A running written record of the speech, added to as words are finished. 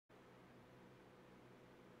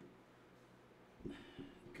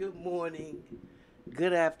good morning,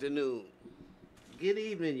 good afternoon, good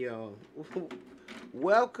evening, y'all.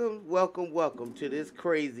 Welcome to this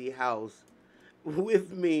crazy house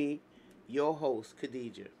with me, your host,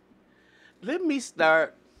 Khadija. Let me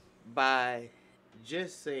start by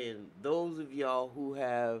just saying, those of y'all who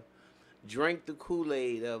have drank the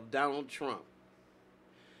Kool-Aid of Donald Trump,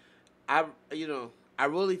 I, you know, I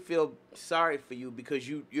really feel sorry for you because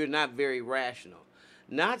you're not very rational.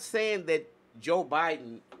 Not saying that Joe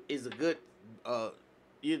Biden is a good, uh,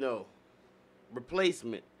 you know,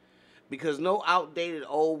 replacement because no outdated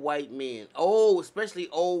old white men, especially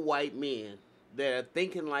old white men that are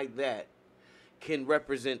thinking like that, can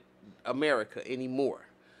represent America anymore.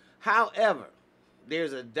 However,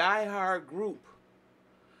 there's a diehard group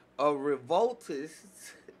of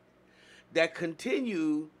revoltists that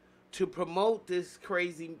continue to promote this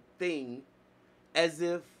crazy thing as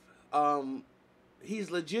if he's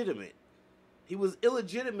legitimate. He was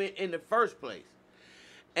illegitimate in the first place.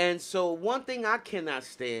 And so one thing I cannot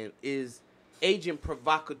stand is agent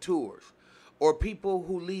provocateurs or people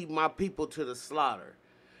who lead my people to the slaughter.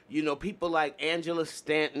 You know, people like Angela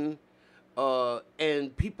Stanton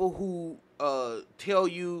and people who tell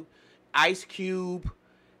you Ice Cube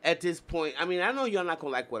at this point. I mean, I know you're not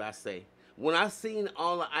going to like what I say. When I seen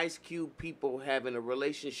all the Ice Cube people having a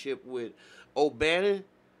relationship with O'Bannon,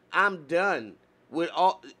 I'm done with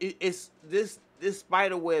all. It's this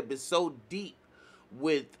spider web is so deep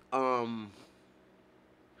with um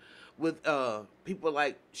people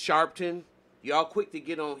like Sharpton. Y'all quick to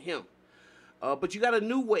get on him. But you got a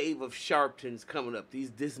new wave of Sharptons coming up.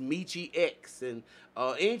 This Michi X, and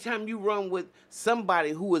anytime you run with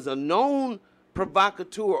somebody who is a known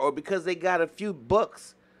provocateur, or because they got a few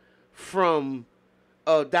bucks from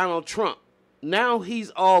Donald Trump, now he's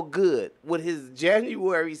all good with his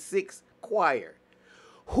January 6th choir.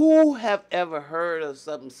 Who have ever heard of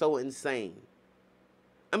something so insane?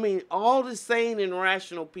 I mean, all the sane and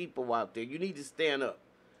rational people out there, you need to stand up.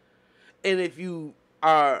 And if you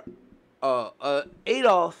are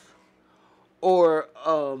Adolf or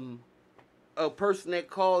a person that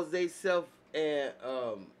calls themselves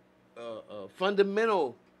a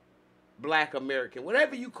fundamental black American,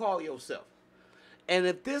 whatever you call yourself, and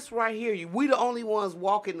if this right here, we the only ones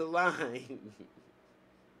walking the line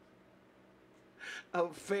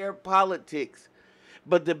of fair politics.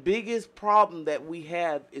 But the biggest problem that we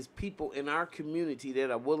have is people in our community that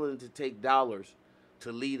are willing to take dollars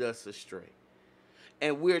to lead us astray.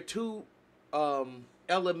 And we're too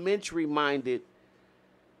elementary minded,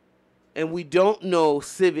 and we don't know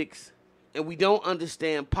civics, and we don't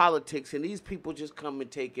understand politics, and these people just come and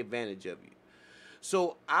take advantage of you.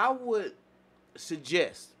 So I would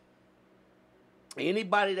suggest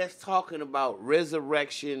anybody that's talking about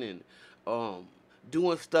resurrection and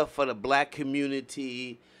doing stuff for the black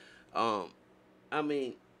community, I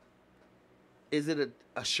mean, is it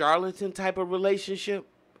a charlatan type of relationship?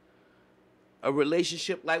 A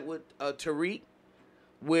relationship like with Tariq,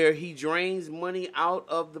 where he drains money out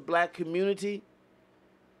of the black community?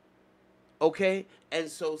 Okay, and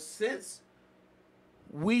so since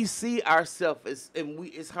we see ourselves,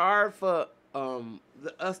 it's hard for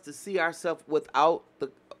us to see ourselves without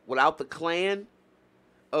the clan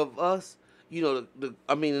of us. You know,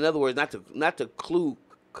 I mean, in other words, not the Ku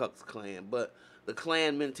Klux Klan, but the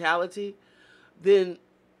clan mentality. Then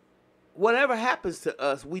whatever happens to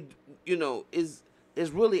us,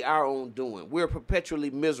 is really our own doing. We're perpetually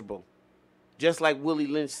miserable, just like Willie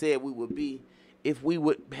Lynch said we would be if we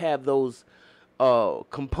would have those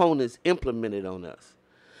components implemented on us.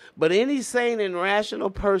 But any sane and rational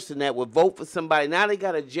person that would vote for somebody, now they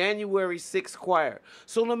got a January 6th choir.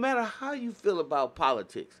 So no matter how you feel about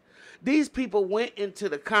politics, these people went into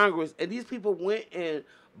the Congress, and these people went and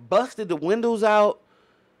busted the windows out,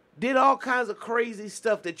 did all kinds of crazy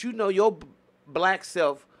stuff that your black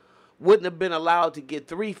self wouldn't have been allowed to get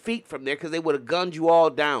 3 feet from there, because they would have gunned you all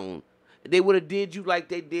down. They would have did you like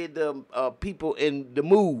they did the people in The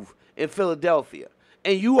Move in Philadelphia.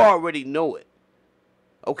 And you already know it.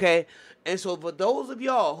 Okay? And so for those of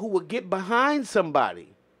y'all who would get behind somebody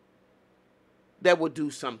that would do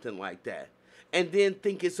something like that, and then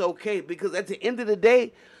think it's okay, because at the end of the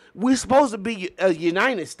day, we're supposed to be a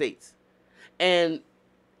United States. And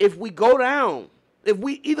if we go down,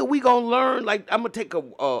 either we gonna learn, like, I'm gonna take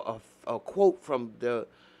a quote from the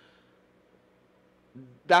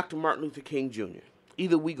Dr. Martin Luther King Jr.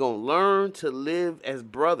 Either we gonna learn to live as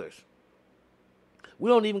brothers. We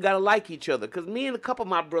don't even gotta like each other, because me and a couple of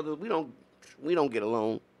my brothers, we don't get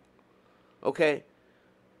along. Okay,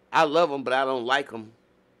 I love them, but I don't like them.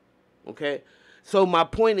 Okay, so my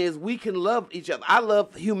point is, we can love each other. I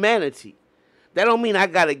love humanity, That don't mean I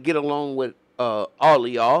gotta get along with all of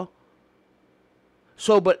y'all.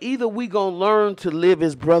 So, but either we gonna learn to live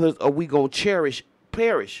as brothers, or we gonna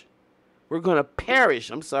perish. We're gonna perish.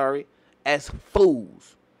 I'm sorry, as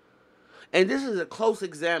fools. And this is a close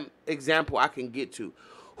example I can get to.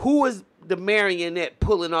 Who is the marionette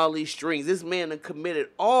pulling all these strings? This man that committed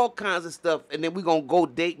all kinds of stuff, and then we're going to go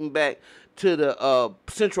dating back to the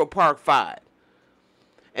Central Park 5.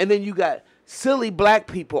 And then you got silly black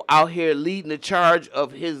people out here leading the charge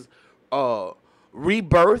of his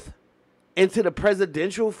rebirth into the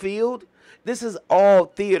presidential field. This is all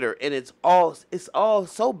theater, and it's all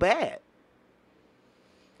so bad.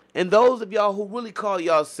 And those of y'all who really call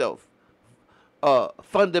yourself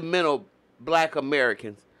fundamental black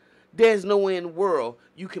Americans, there's no way in the world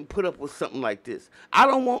you can put up with something like this. I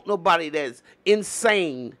don't want nobody that's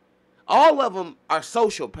insane. All of them are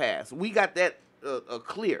sociopaths. We got that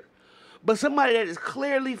clear. But somebody that is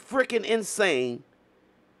clearly freaking insane,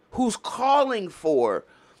 who's calling for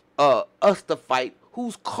us to fight,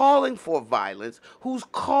 who's calling for violence, who's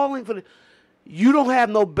calling for you don't have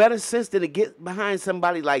no better sense than to get behind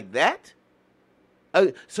somebody like that?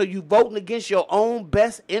 So you voting against your own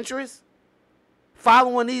best interests?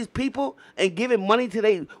 Following these people and giving money to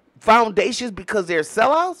their foundations because they're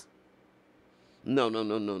sellouts? No.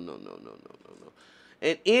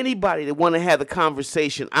 And anybody that want to have the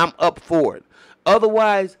conversation, I'm up for it.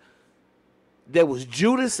 Otherwise, there was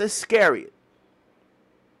Judas Iscariot.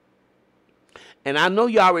 And I know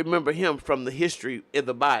y'all remember him from the history of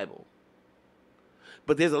the Bible.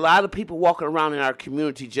 But there's a lot of people walking around in our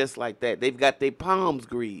community just like that. They've got their palms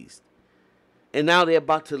greased. And now they're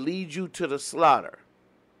about to lead you to the slaughter.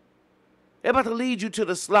 They're about to lead you to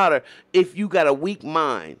the slaughter if you got a weak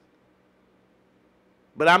mind.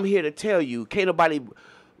 But I'm here to tell you, can't nobody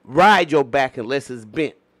ride your back unless it's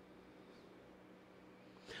bent.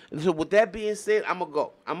 And so with that being said, I'm gonna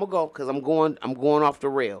go because I'm going off the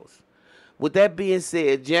rails. With that being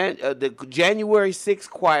said, the January 6th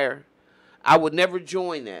choir, I would never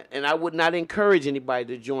join that, and I would not encourage anybody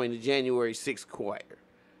to join the January 6th choir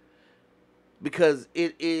because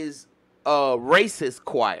it is a racist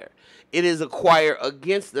choir. It is a choir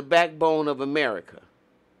against the backbone of America.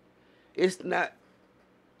 It's not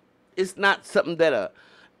something that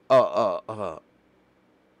a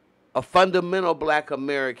fundamental black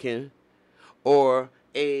American or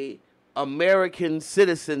a American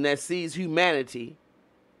citizen that sees humanity,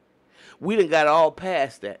 we done got all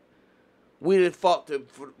past that. We done fought through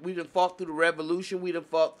the revolution. We done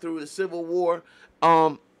fought through the Civil War,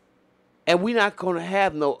 and we're not gonna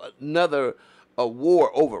have another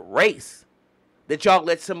war over race. That y'all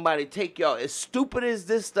let somebody take y'all. As stupid as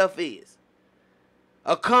this stuff is,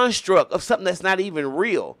 a construct of something that's not even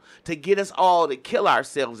real to get us all to kill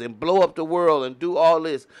ourselves and blow up the world and do all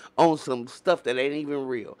this on some stuff that ain't even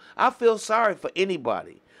real. I feel sorry for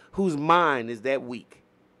anybody whose mind is that weak.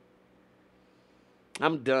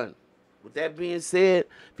 I'm done. With that being said,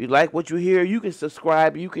 if you like what you hear, you can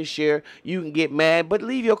subscribe, you can share, you can get mad, but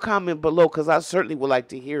leave your comment below because I certainly would like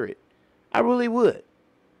to hear it. I really would.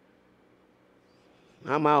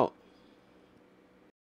 I'm out.